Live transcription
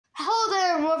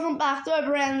welcome back to a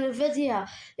brand new video.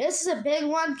 This is a big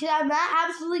one because I'm not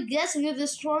absolutely guessing at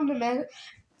this tournament.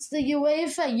 It's the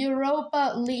Uefa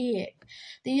Europa League.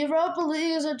 The Europa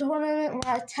League is a tournament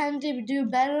where I tend to do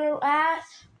better at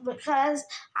because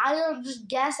I don't just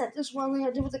guess at this one thing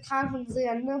I do with the Conference League.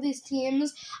 I know these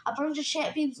teams, a bunch of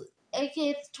champions,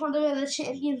 aka the tournament of the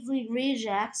Champions League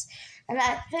rejects. And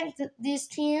I think that these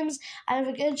teams, I have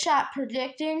a good shot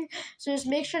predicting. So just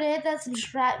make sure to hit that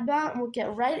subscribe button. We'll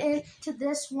get right into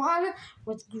this one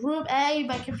with Group A.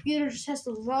 My computer just has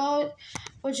to load,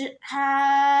 which it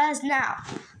has now.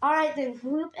 All right, then,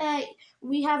 Group A,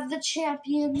 we have the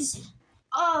champions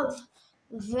of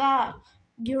the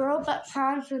Europa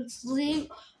Conference League,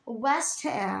 West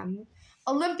Ham,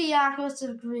 Olympiacos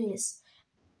of Greece,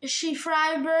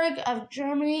 Freiburg of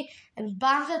Germany, and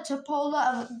Baka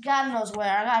Topola of God knows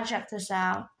where. I gotta check this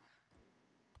out.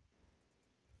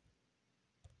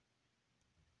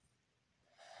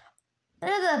 They're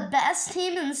the best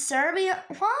team in Serbia.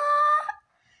 What?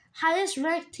 Highest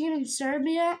ranked team in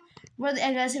Serbia?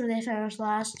 I gotta see where they finished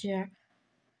last year.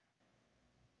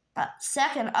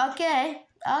 Second. Okay.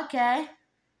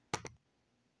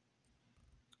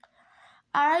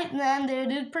 Alright then, they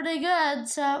did pretty good,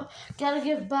 so gotta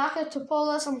give Baka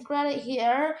Topola some credit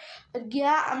here. But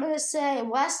yeah, I'm gonna say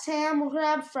West Ham will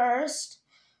grab first,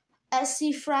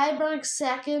 SC Freiburg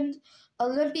second,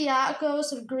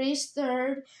 Olympiacos of Greece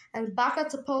third, and Baka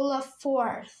Topola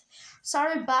fourth.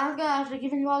 Sorry Baka, after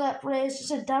giving you all that praise,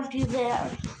 just to dump you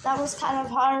there. That was kind of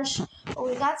harsh, but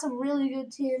we got some really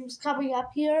good teams coming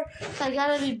up here, so I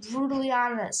gotta be brutally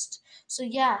honest. So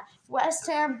yeah, West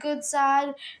Ham, good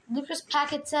side. Lucas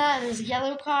Paqueta and his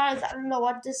yellow cards, I don't know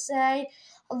what to say.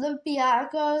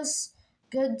 Olympiacos,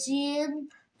 good team.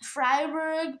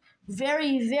 Freiburg,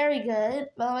 very, very good.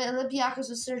 By the way, Olympiacos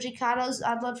with Sergi Canos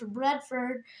on loan from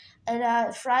Brentford.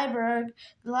 And Freiburg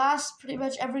lost pretty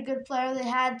much every good player they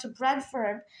had to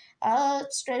Brentford.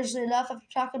 Strangely enough, after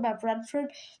talking about Brentford,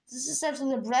 this is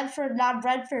essentially the Brentford,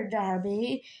 non-Brentford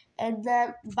derby. And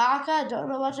then Baka, I don't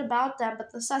know much about them,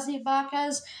 but the Sussy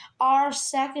Bakas are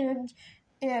second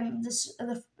in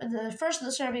the first of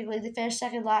the Serbian League. They finished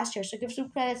second last year, so give some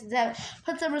credit to them.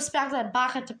 Put some respect on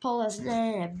Baka Topola's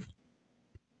name.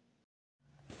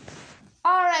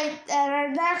 Alright, then our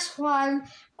next one,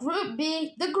 Group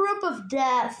B, the group of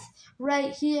death,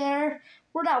 right here.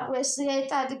 We're not wasting any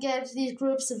time to get into these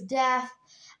groups of death.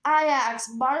 Ajax,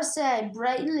 Marseille,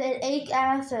 Brighton, and AEK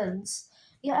Athens.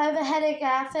 Yeah, I have a headache,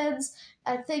 Athens.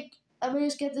 Let me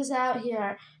just get this out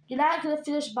here. You're not going to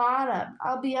finish bottom,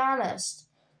 I'll be honest.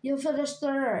 You'll finish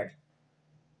third.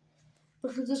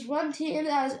 Because there's one team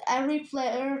that has every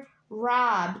player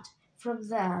robbed from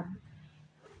them.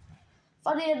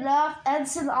 Funny enough,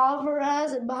 Edson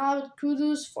Alvarez and Mohamed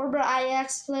Kudus, former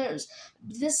Ajax players,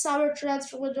 this summer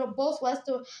transfer window both went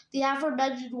to the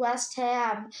aforementioned West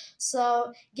Ham.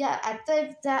 So, yeah, I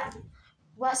think that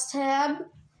West Ham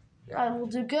will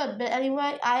do good. But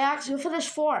anyway, Ajax, you'll finish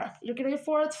fourth. You're going to get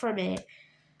fourth for me.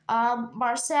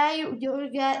 Marseille, you'll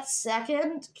get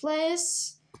second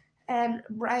place. And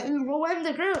Brighton will win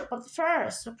the group, but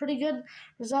first. A pretty good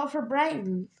result for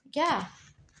Brighton. Yeah.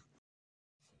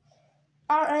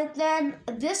 Alright then,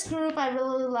 this group I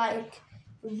really like.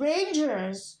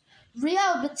 Rangers,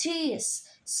 Real Betis,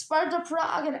 Sparta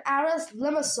Prague, and Aris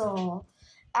Limassol.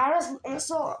 Aris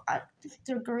Limassol, I think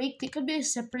they're Greek. They could be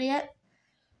Cypriot.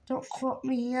 Don't quote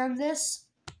me on this.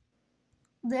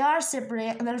 They are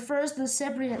Cypriot, and they're first in the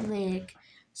Cypriot League.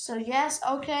 So yes,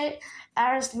 okay,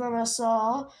 Aris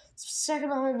Limassol.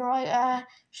 Second Illinois.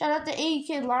 Shout out to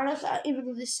AEK Larnaca, even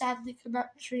though they sadly could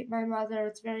not treat my mother.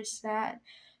 It's very sad.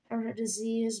 Her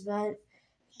disease, but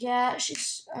yeah,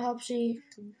 I hope she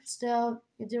can still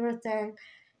do her thing.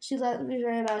 She loved me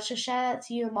very much. So shout out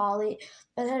to you, Molly.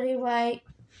 But anyway,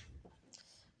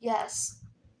 yes,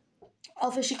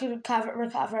 hopefully she can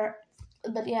recover.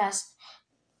 But yes,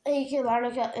 AEK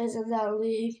Larnaca is in that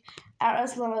league.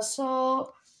 Aris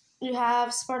Limassol, you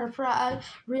have Sparta Prague,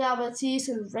 Real Betis,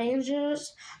 and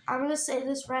Rangers. I'm gonna say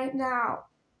this right now: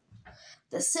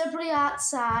 the Cypriot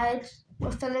side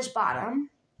will finish bottom.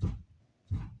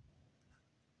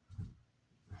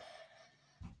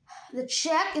 The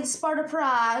Czech and Sparta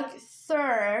Prague,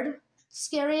 third.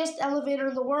 Scariest elevator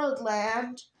in the world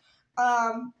land.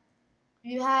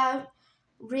 You have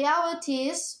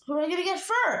Realities, who are going to get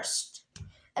first.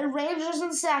 And Rangers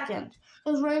in second.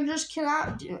 Because Rangers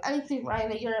cannot do anything right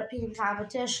in a European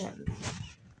competition.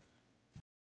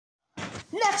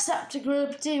 Next up to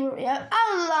Group D, where we have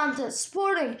Atalanta,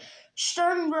 Sporting,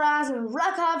 Sturm Graz, and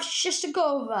Rakov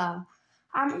Shishtakova.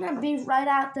 I'm going to be right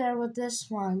out there with this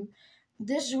one.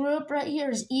 This group right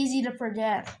here is easy to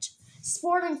predict.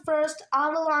 Sporting first,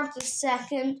 Atalanta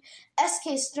second,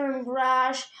 SK Sturm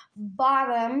Graz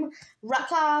bottom,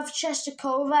 Rakov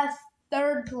Czestochowa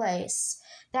third place.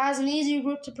 That was an easy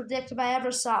group to predict if I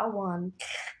ever saw one.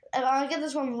 If I get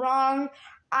this one wrong,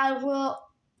 I will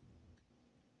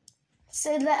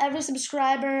say that every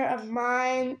subscriber of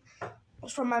mine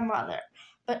was from my mother.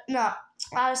 But no,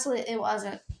 honestly, it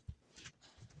wasn't.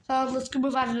 So let's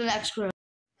move on to the next group.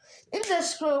 In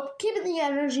this group, keeping the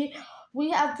energy,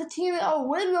 we have the team that will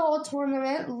win the whole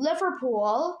tournament,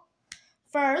 Liverpool.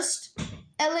 First,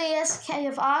 LASK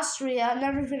of Austria.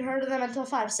 Never even heard of them until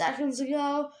 5 seconds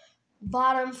ago.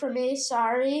 Bottom for me,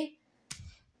 sorry.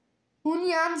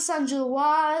 Union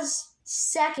Saint-Gilloise,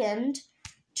 second.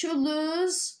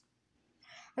 Toulouse,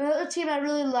 another team I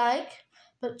really like,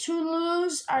 but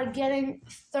Toulouse are getting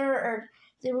third.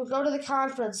 They will go to the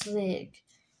Conference League.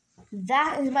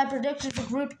 That is my prediction for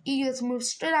Group E. Let's move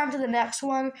straight on to the next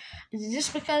one.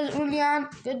 Just because Union,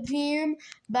 good team,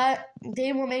 but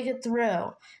they will make it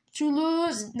through.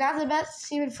 Toulouse, not the best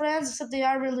team in France, except they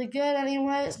are really good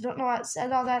anyways. Don't know how I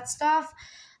said all that stuff.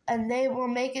 And they will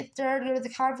make it third, go to the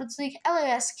Conference League.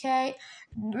 LASK,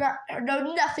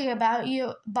 know nothing about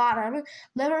you. Bottom.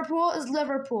 Liverpool is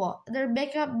Liverpool. Their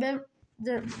midfield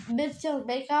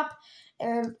makeup,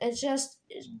 and it's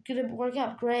going to work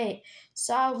out great.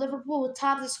 So Liverpool will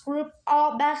top this group,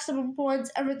 all maximum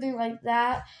points, everything like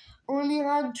that. Only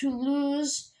on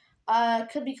Toulouse,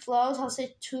 could be close. I'll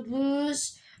say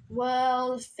Toulouse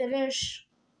will finish.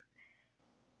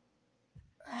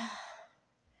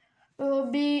 It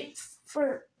will be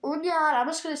for Union. I'm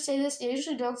just going to say this. I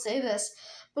usually don't say this,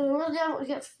 but Union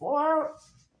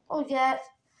will get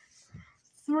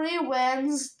 3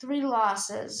 wins, 3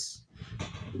 losses.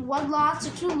 1 loss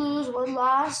to Toulouse, 1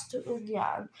 loss to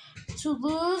Union.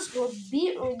 Toulouse will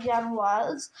beat Union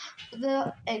once.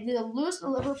 They'll lose to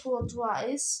Liverpool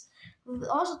twice. They'll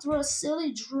also throw a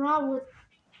silly draw with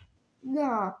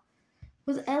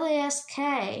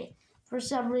LASK for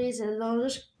some reason. They'll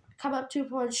just come up 2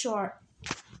 points short.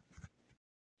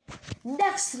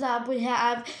 Next up, we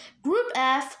have Group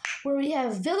F, where we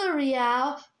have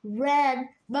Villarreal, Rennes,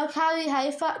 Maccabi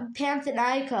Haifa, and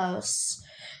Panathinaikos.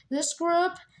 This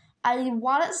group, I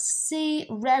want to see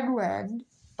Rennes win,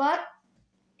 but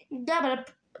the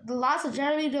loss of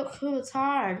Jeremy Doku is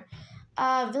hard.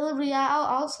 Villarreal,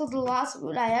 also the loss of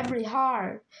Unai Emery,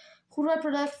 hard. Who do I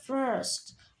predict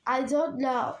first? I don't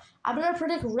know. I'm going to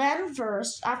predict Rennes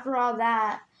first after all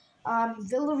that.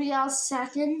 Villarreal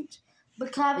second,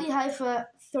 Maccabi Haifa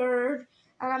third,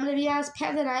 and I'm going to be honest,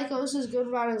 Panathinaikos' good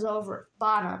run is over.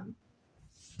 Bottom.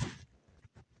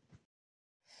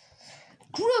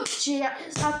 Group G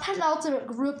is our penultimate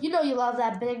group. You know you love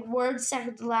that big word,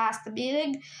 second to last. The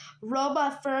meeting.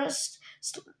 Roma first.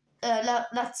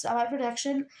 That's my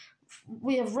prediction.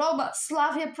 We have Roma,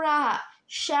 Slavia Praha,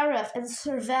 Sheriff, and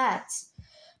Servette.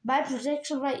 My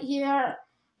prediction right here,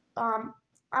 I'm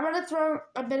going to throw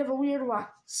a bit of a weird one.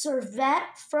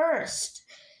 Servette first.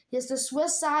 Yes, the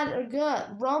Swiss side are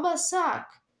good. Roma suck.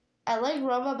 I like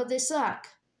Roma, but they suck.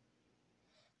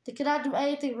 They cannot do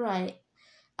anything right.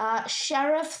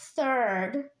 Sheriff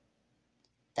third.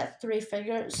 That's 3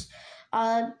 figures.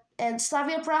 And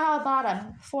Slavia Praha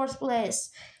bottom, 4th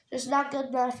place. Just not good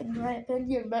enough in my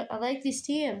opinion, but I like these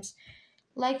teams.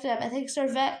 Like them. I think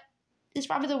Servette is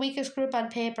probably the weakest group on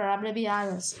paper, I'm going to be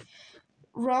honest.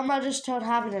 Roma just don't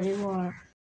have it anymore.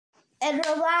 And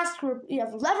our last group, we have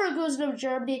Leverkusen of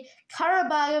Germany,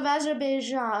 Karabakh of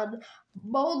Azerbaijan,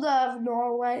 Molde of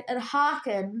Norway, and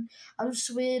Haken of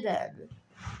Sweden.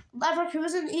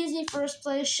 Leverkusen, easy first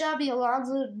place. Xabi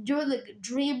Alonso doing the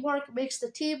dream work, makes the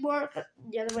team work.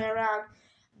 The other way around.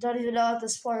 Don't even know at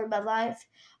this point in my life.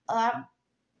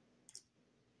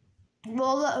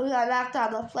 Molde, who got knocked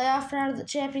out of the playoff round of the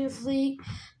Champions League.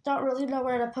 Don't really know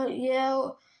where to put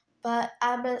you, but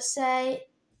I'm going to say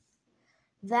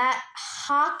that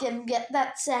Haken get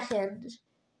that second.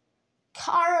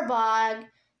 Karabakh,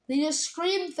 they just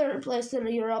screamed 3rd place in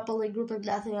the Europa League group and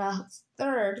nothing else.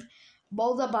 3rd,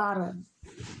 Molde bottom.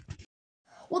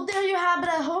 Well, there you have it.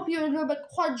 I hope you enjoyed my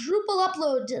quadruple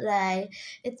upload today.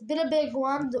 It's been a big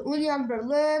one. The Union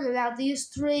Berlin and now these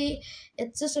 3.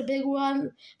 It's just a big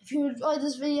one. If you enjoyed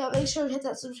this video, make sure to hit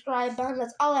that subscribe button.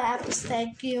 That's all I have to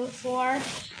thank you for.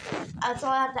 That's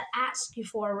all I have to ask you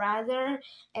for, rather.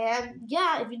 And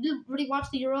yeah, if you didn't really watch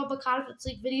the Europa Conference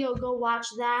League video, go watch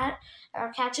that. And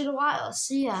I'll catch you in a while.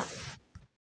 See ya.